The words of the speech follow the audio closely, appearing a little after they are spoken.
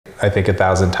I think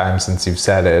 1,000 times since you've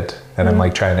said it, and I'm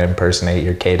like trying to impersonate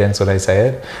your cadence when I say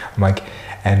it. I'm like,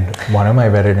 and one of my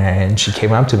veterinarians, she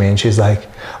came up to me and she's like,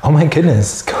 oh my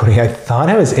goodness, Cody, I thought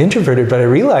I was introverted, but I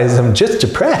realized I'm just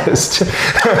depressed. I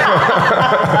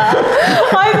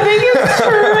think it's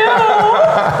true.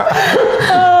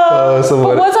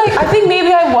 But was I think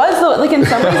maybe I was though. Like in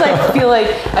some ways I feel like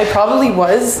I probably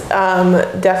was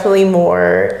definitely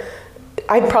more,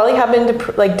 I probably have been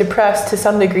depressed to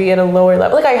some degree at a lower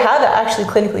level. Like I had actually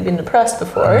clinically been depressed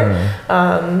before.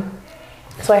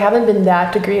 So I haven't been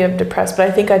that degree of depressed, but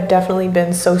I think I've definitely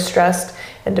been so stressed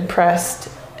and depressed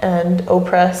and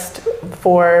oppressed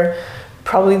for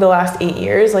probably the last 8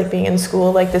 years, like being in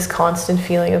school, like this constant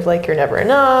feeling of like, you're never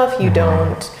enough, you're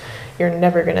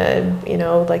never gonna, you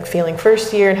know, like failing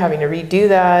first year and having to redo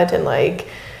that, and like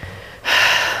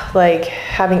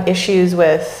having issues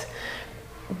with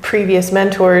previous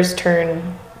mentors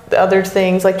turn other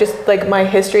things, like just like my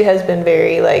history has been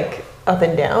very like up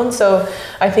and down. So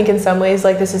I think in some ways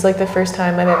like this is like the first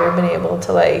time I've ever been able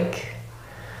to like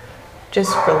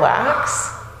just relax,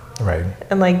 right,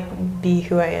 and like be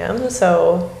who I am.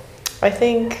 So I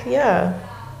think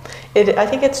I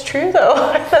think it's true though.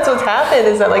 That's what's happened,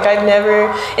 is that like I've never,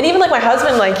 and even like my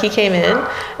husband, like he came in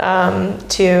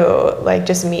to like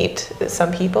just meet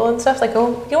some people and stuff, like,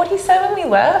 oh, you know what he said when we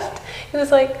left? He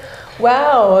was like,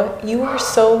 wow, you are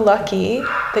so lucky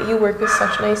that you work with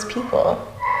such nice people.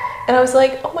 And I was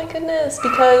like, oh my goodness,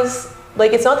 because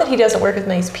like it's not that he doesn't work with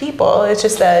nice people, it's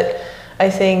just that I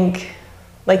think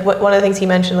like one of the things he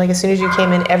mentioned, like as soon as you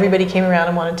came in, everybody came around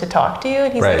and wanted to talk to you,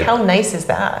 and he's like, how nice is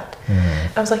that?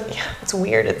 I was like, yeah, it's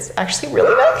weird, it's actually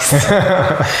really nice.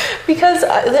 Because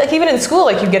like even in school,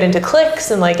 like you get into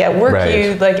cliques, and like at work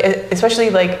you like, especially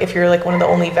like if you're like one of the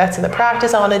only vets in the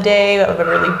practice on a day of a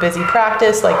really busy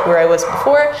practice, like where I was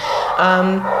before,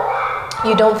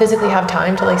 you don't physically have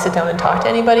time to like sit down and talk to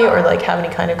anybody or like have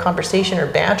any kind of conversation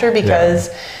or banter,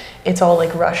 because it's all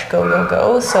like rush, go, go,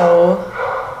 go. So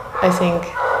I think,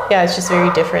 it's just very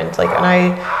different. Like, and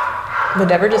I would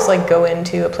never just like go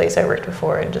into a place I worked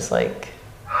before and just like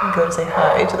go to say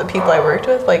hi to the people I worked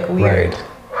with, like weird,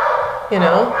 you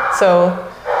know? So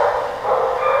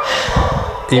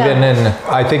even in,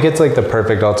 I think it's like the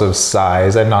perfect also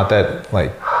size, and not that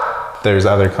like there's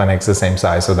other clinics the same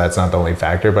size, so that's not the only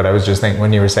factor, but I was just thinking,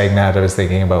 when you were saying that, I was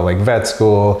thinking about like vet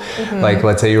school, like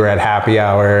let's say you were at happy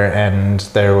hour and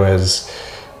there was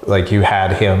like, you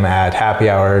had him at happy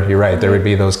hour, you're right, there would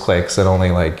be those cliques that only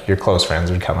like your close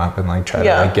friends would come up and like try to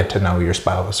like get to know your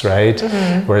spouse, right?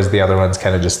 Whereas the other ones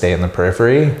kind of just stay in the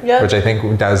periphery, which I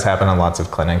think does happen in lots of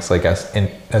clinics. Like a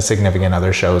significant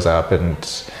other shows up and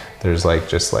there's like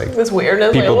just like this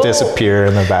weirdness, people like, disappear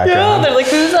in the background. Yeah, they're like,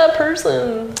 who's that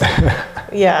person?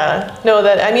 No,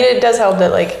 that, I mean, it does help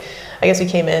that like, I guess we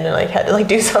came in and like had to like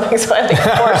do something, so I like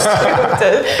forced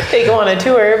to take him on a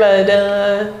tour, but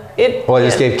well, I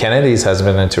just gave Kennedy's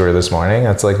husband a tour this morning.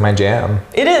 That's like my jam.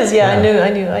 It is,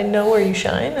 I know where you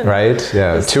shine.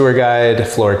 And tour guide,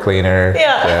 floor cleaner.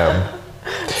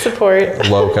 Support.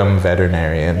 Locum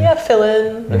veterinarian. Fill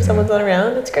in if someone's not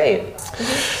around. It's great.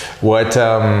 What?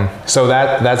 So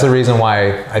that's the reason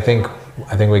why I think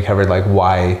we covered like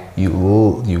why you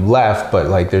left, but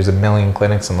like there's a million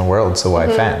clinics in the world, so why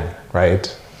Fen,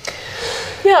 right?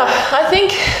 Yeah, I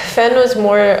think Fen was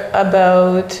more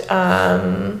about,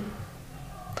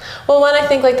 one, I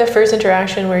think like the first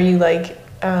interaction where you like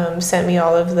sent me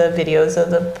all of the videos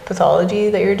of the pathology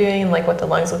that you're doing and like what the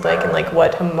lungs look like and like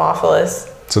what Haemophilus.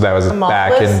 So that was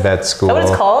back in vet school. Is that what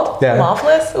it's called? Yeah.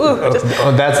 Haemophilus?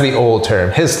 Ooh. That's the old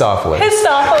term. Histophilis.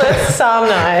 Histophilis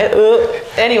somni. Ooh.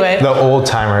 Anyway. The old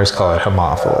timers call it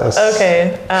Haemophilus.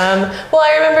 Okay. Well,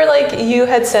 I remember like you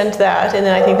had sent that, and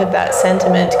then I think that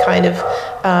sentiment kind of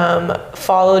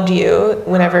followed you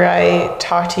whenever I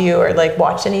talked to you or like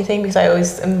watched anything, because I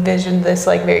always envisioned this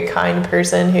like very kind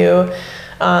person who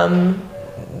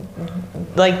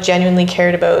like genuinely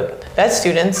cared about vet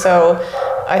students. So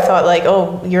I thought like,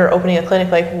 oh, you're opening a clinic,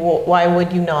 like why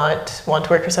would you not want to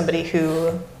work for somebody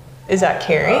who is that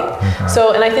caring?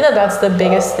 So, and I think that's the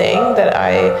biggest thing that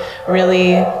I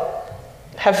really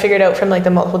have figured out from like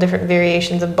the multiple different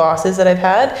variations of bosses that I've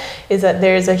had, is that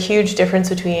there's a huge difference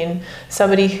between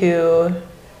somebody who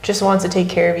just wants to take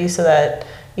care of you so that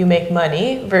you make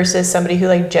money versus somebody who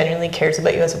like genuinely cares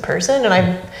about you as a person. And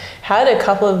I've had a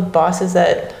couple of bosses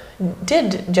that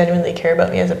did genuinely care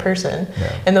about me as a person,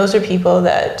 and those are people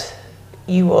that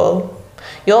you'll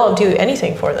do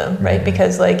anything for them, right?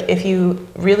 Because like if you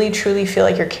really truly feel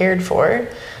like you're cared for,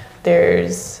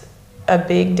 there's a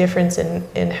big difference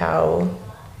in how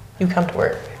you come to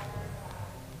work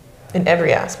in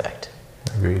every aspect.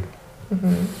 Agreed.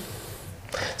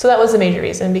 So that was the major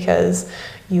reason, because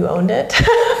you owned it,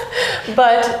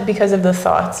 but because of the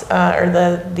thoughts or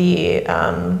the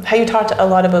how you talked a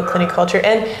lot about clinic culture.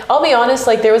 And I'll be honest,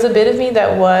 like there was a bit of me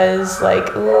that was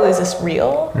like, ooh, is this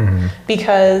real?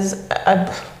 Because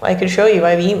I could show you,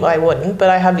 I wouldn't, but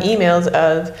I have emails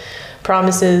of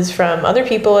promises from other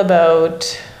people about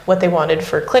what they wanted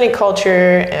for clinic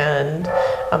culture and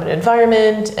an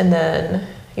environment, and then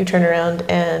you turn around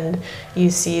and you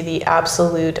see the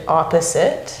absolute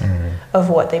opposite of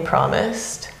what they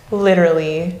promised.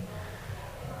 Literally,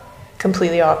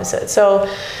 completely opposite. So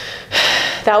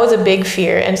that was a big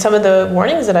fear. And some of the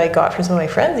warnings that I got from some of my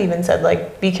friends even said,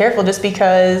 like, be careful, just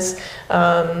because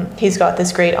he's got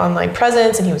this great online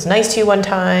presence and he was nice to you one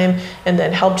time and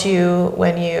then helped you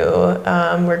when you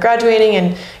were graduating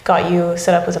and got you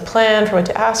set up with a plan for what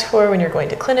to ask for when you're going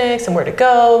to clinics and where to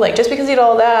go. Like, just because he did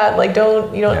all that, like,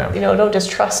 don't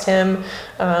just trust him.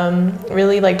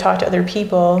 Really, like, talk to other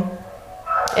people.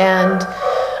 And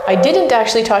I didn't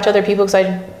actually talk to other people because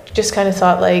I just kind of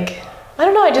thought, like, I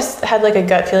don't know, I just had like a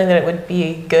gut feeling that it would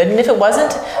be good. And if it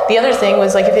wasn't, the other thing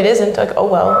was like, if it isn't, like, oh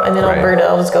well, I'm in Alberta,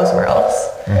 I'll just go somewhere else.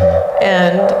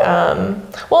 And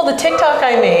well, the TikTok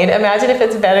I made, imagine if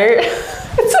it's better.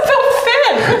 It's about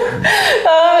Fen.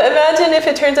 Imagine if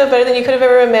it turns out better than you could have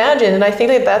ever imagined. And I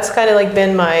think that that's kind of like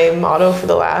been my motto for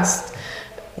the last,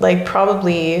 like,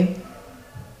 probably,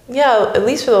 yeah, at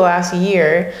least for the last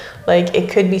year. Like, it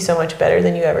could be so much better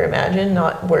than you ever imagined,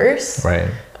 not worse. Right.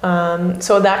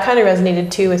 So that kind of resonated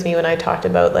too with me when I talked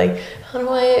about, like, how do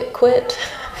I quit?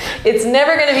 It's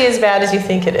never going to be as bad as you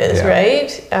think it is,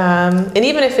 right? And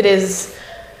even if it is,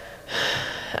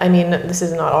 I mean, this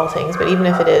is not all things, but even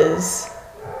if it is,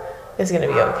 it's going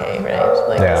to be okay, right?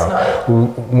 Like, it's not...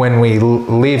 When we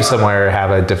leave somewhere,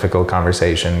 have a difficult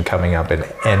conversation coming up in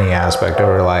any aspect of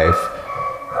our life,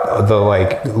 the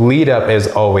like lead up is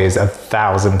always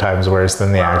 1,000 times worse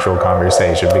than the actual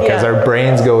conversation, because our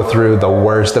brains go through the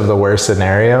worst of the worst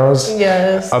scenarios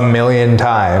a million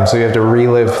times. So you have to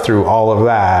relive through all of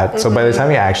that. So by the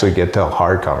time you actually get to a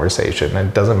hard conversation,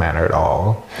 it doesn't matter at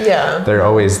all. They're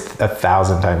always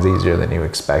 1,000 times easier than you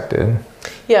expected.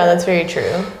 Yeah, that's very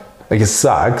true. Like, it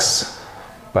sucks,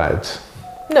 but...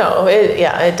 No, it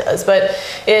does. But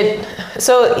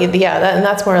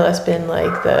that's more or less been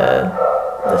like the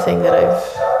thing that I've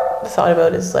thought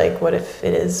about, is like, what if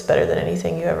it is better than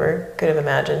anything you ever could have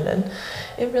imagined? And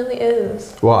it really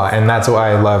is. Well, and that's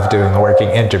why I love doing the working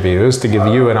interviews, to give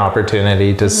you an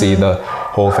opportunity to see the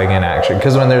whole thing in action.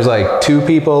 Because when there's like two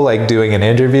people like doing an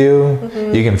interview,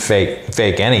 you can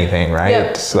fake anything,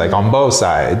 right? Like on both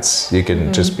sides, you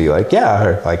can just be like, yeah,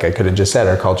 or like I could have just said,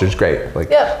 our culture's great. Like,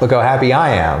 look how happy I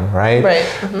am, right?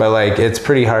 But like, it's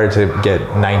pretty hard to get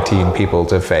 19 people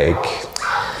to fake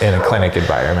in a clinic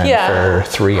environment for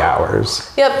 3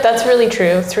 hours. Yep, that's really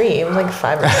true. 3, it was like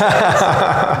 5 or 6.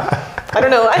 I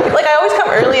don't know. I always come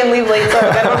early and leave late, so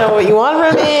I don't know what you want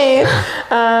from me.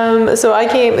 So I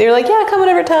came. They were like, "Yeah, come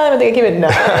whatever time." I think I came at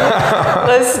 9.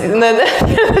 And then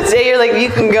the day you're like, "You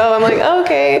can go." I'm like, oh,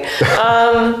 "Okay."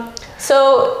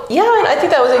 So yeah, and I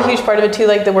think that was a huge part of it too.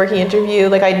 Like the working interview.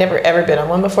 Like I'd never ever been on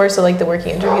one before, so like the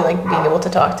working interview, like being able to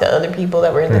talk to other people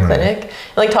that were in the clinic,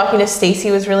 and, like talking to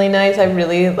Stacy was really nice. I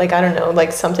really like, I don't know,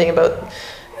 like something about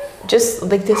just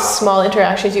like this small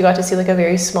interactions, you got to see like a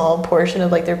very small portion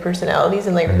of like their personalities,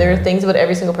 and like there are things about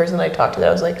every single person that I talked to that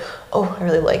I was like, oh, I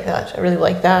really like that, I really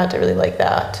like that, I really like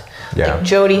that. Like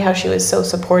Jody, how she was so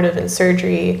supportive in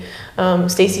surgery.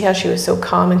 Stacy, how she was so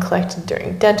calm and collected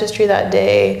during dentistry that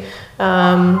day.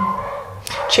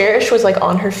 Cherish was like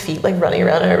on her feet, like running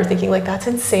around, and I remember thinking like, that's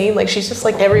insane. Like she's just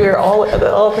like everywhere all at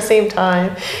the same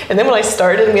time. And then when I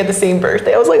started and we had the same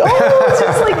birthday, I was like, oh, it's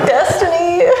just like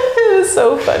destiny. It was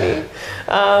so funny.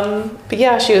 But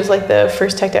yeah, she was like the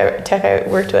first tech I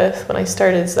worked with when I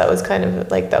started. So that was kind of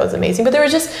like, that was amazing. But there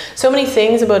was just so many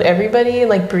things about everybody.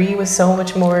 Like Bree was so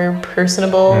much more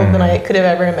personable than I could have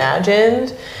ever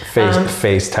imagined.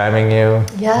 FaceTiming you.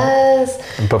 Yes.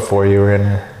 Before you were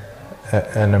an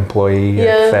employee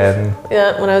at Fen.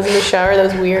 Yeah, when I was in the shower, that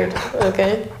was weird.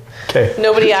 Okay.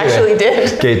 Nobody actually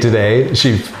did. Okay, today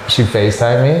she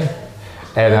FaceTimed me,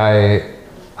 and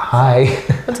hi.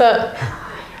 What's up?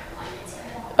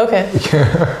 Okay.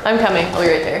 I'm coming. I'll be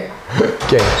right there.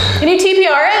 Okay. Can you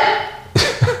TPR it?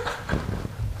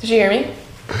 Did you hear me?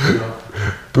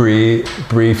 Bree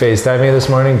FaceTimed me this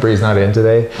morning. Bree's not in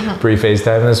today. Bree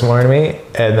FaceTimed this morning me,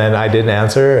 and then I didn't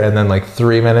answer. And then like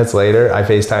 3 minutes later, I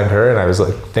FaceTimed her, and I was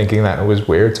like thinking that it was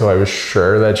weird, so I was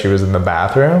sure that she was in the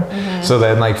bathroom. So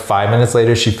then like 5 minutes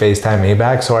later, she FaceTimed me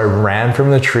back. So I ran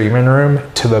from the treatment room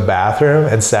to the bathroom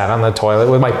and sat on the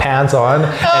toilet with my pants on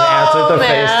and answered the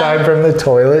FaceTime from the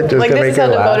toilet just Like, to this make is her how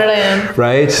laugh. devoted I am.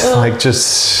 Right? Like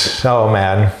just, oh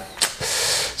man,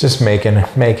 just making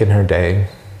her day.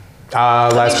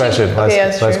 Last question.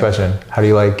 Last question. How do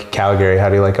you like Calgary? How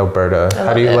do you like Alberta?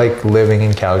 How do you like living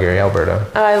in Calgary,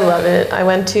 Alberta? I love it. I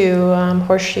went to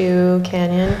Horseshoe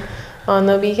Canyon on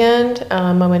the weekend.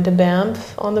 I went to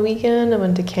Banff on the weekend. I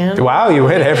went to Canada. Wow, you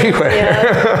went everywhere.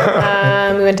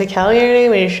 Yeah. We went to Calgary.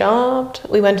 We shopped.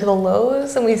 We went to the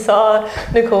Lowe's and we saw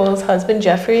Nicole's husband,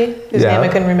 Jeffrey, whose name I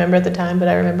couldn't remember at the time, but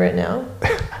I remember it now.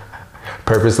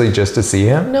 Purposely just to see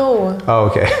him? No. Oh,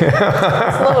 okay.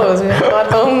 It's Lowe's. We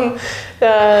got home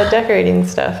decorating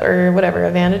stuff or whatever,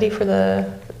 a vanity for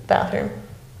the bathroom.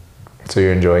 So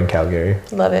you're enjoying Calgary?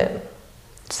 Love it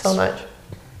so much.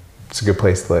 It's a good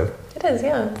place to live. It is,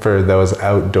 yeah. For those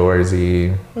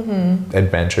outdoorsy,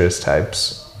 adventurous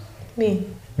types. Me.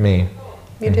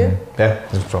 You do? Yeah.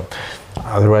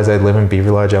 Otherwise, I'd live in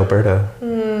Beaver Lodge, Alberta.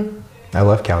 I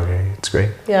love Calgary. It's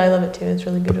great. Yeah, I love it too. It's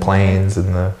really beautiful. The plains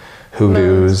and the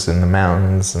hoodoos and the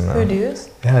mountains and the hoodoos.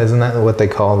 Yeah, isn't that what they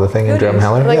call the thing in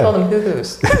Drumheller? I call them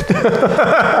hoo-hoos.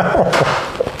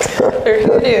 They're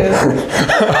hoodoos.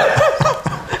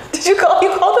 You call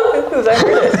them hoo-hoos? I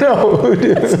heard it. No,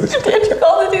 hoodoos. Did you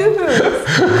call them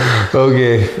hoo-hoos?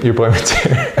 Okay, your appointment's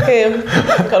here. Okay,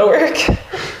 gotta work.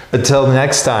 Until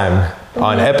next time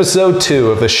on episode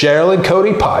 2 of the Cheryl and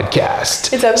Cody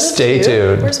podcast. It's episode Stay 2?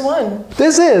 tuned. Where's 1?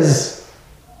 This is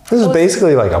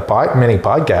basically like a mini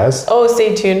podcast. Oh,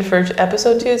 stay tuned for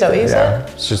episode 2. Is that what you said?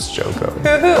 Yeah, it's just a joke.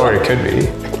 Or it could be.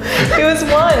 It was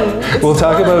 1. We'll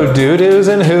talk about doo-doos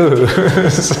and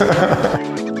whoos.